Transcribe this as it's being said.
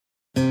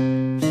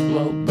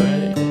smoke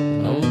break,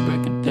 I'ma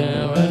break it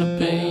down right up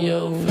in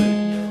your face.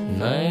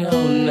 And I ain't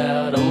holding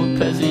out, I'ma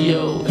pass it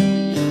yo.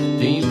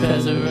 Then you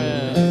pass it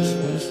around.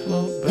 When the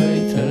smoke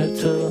break, turn it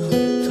to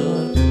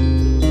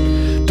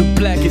the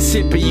blackest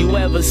hippie you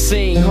ever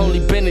seen. Only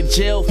been in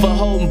jail for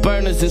holding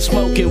burners and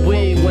smoking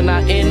weed. When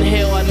I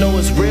inhale, I know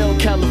it's real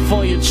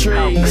California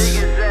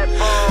trees.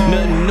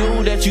 Nothing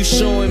new that you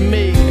showing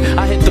me.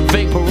 I hit the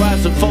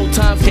vaporizer 4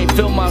 times, can't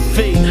feel my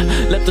feet.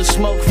 Let the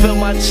smoke fill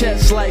my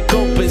chest like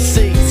open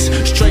seats.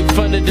 Straight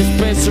from the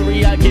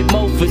dispensary, I get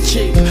more for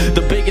cheap.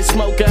 The biggest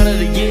smoke out of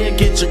the year,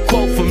 get your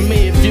quote from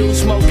me. If you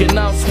smoking,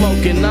 I'm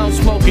smoking, I'm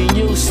smoking,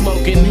 you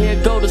smoking.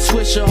 Here go the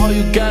swisher, all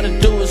you gotta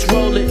do is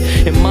roll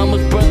it. And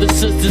mama's brothers,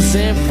 sisters,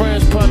 and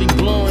friends probably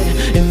blowing.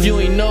 If you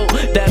ain't know,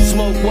 that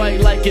smoke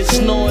white like it's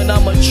snowing.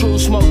 I'm a true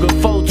smoker,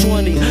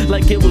 420,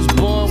 like it was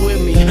born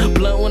with me.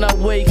 Blunt when I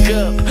wake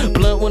up,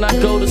 blunt when I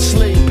go to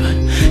sleep.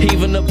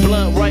 Even a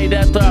blunt right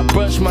after I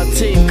brush my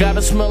teeth.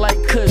 Gotta smell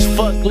like kush,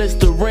 fuck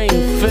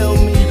Listerine, feel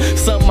me?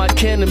 Something I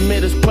can't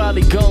admit is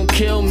probably gon'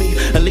 kill me.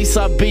 At least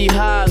I be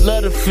high, I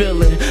love the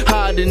feeling.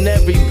 Higher than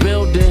every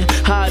building,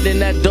 higher than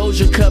that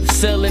Doja Cup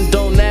ceiling.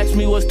 Don't ask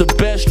me what's the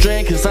best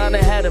drink, cause I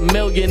done had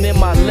 1,000,000 in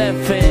my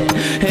left hand.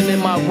 And in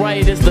my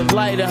right is the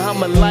lighter,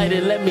 I'ma light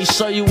it. Let me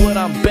show you what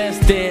I'm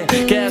best in.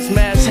 Gas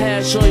mask,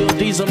 hash oil,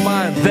 these are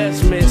my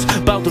investments.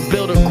 About to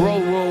build a grow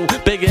room,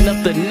 big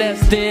enough to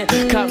nest in.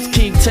 Cops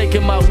keep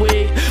taking my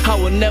weed, I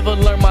will never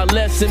learn my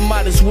lesson.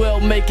 Might as well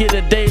make it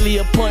a daily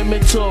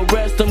appointment to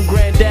arrest them.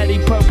 Granddaddy,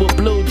 purple,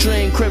 blue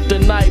dream,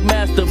 kryptonite,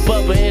 master,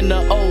 Bubba in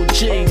the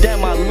OG.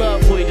 Damn, I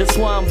love weed, that's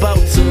why I'm about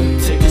to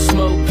take a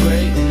smoke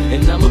break.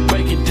 And I'ma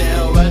break it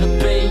down right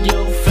up in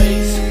your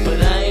face.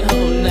 But I ain't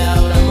holding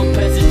out, I'ma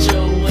pass it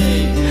your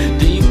way.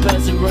 Then you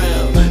pass it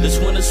around, that's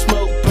when the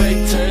smoke break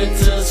turn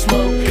into a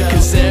smoke out.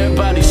 Cause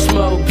everybody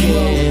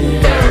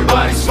smoking,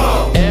 everybody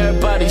smoke,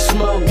 everybody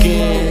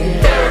smoking,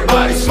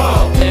 everybody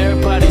smoke,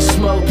 everybody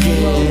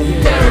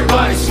smoking,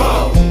 everybody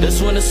smoke.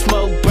 that's when the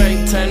smoke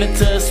break turn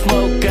into a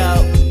smoke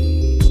out.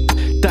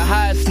 The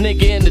highest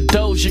nigga in the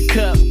Doja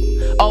Cup,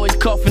 always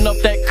coughing up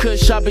that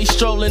kush, I be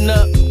strolling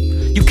up.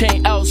 You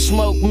can't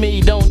outsmoke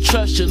me, don't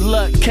trust your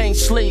luck. Can't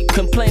sleep,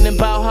 complaining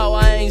about how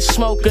I ain't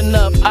smoke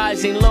enough.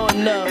 Eyes ain't low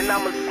enough, and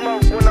I'ma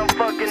smoke when I'm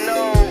fucking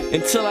old.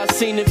 Until I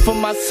seen it for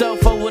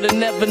myself, I would've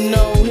never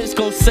known. It's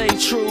gon' say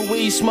true,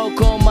 weed smoke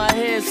on my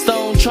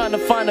headstone. Trying to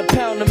find a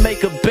pound to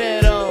make a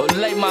bed on, or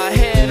lay my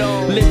head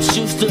on. Lips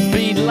used to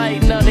be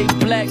light, now they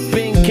black.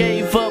 Been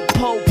gave up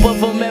hope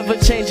of them ever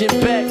changing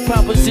back.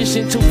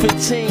 Proposition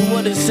 215,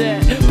 what is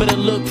that? Better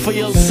look for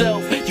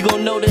yourself, you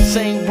gon' know this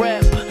ain't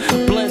rap.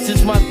 Blunts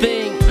is my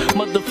thing,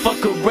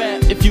 motherfucker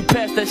rap. If you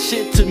pass that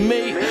shit to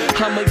me,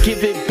 I'ma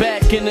give it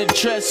back and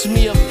address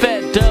me a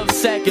fat dove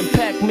sack and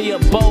pack me a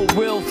bowl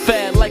real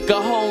fat, like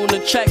a hole in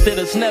a track that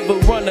has never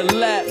run a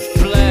lap.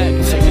 Black,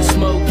 take a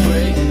smoke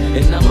break,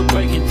 and I'ma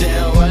break it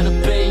down right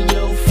up in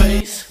your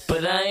face.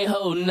 But I ain't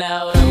holding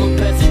out, I'ma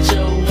pass it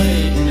your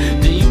way.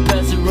 Then you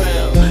pass it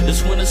around,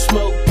 that's when the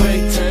smoke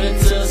break turn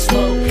into a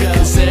smoke out.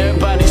 Cause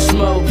everybody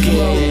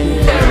smoking,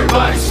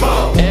 Everybody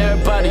smoke,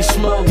 everybody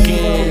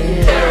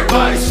smoking,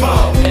 everybody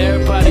smoke,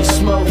 everybody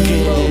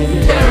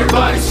smoking,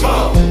 everybody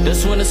smoke.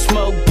 that's when the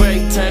smoke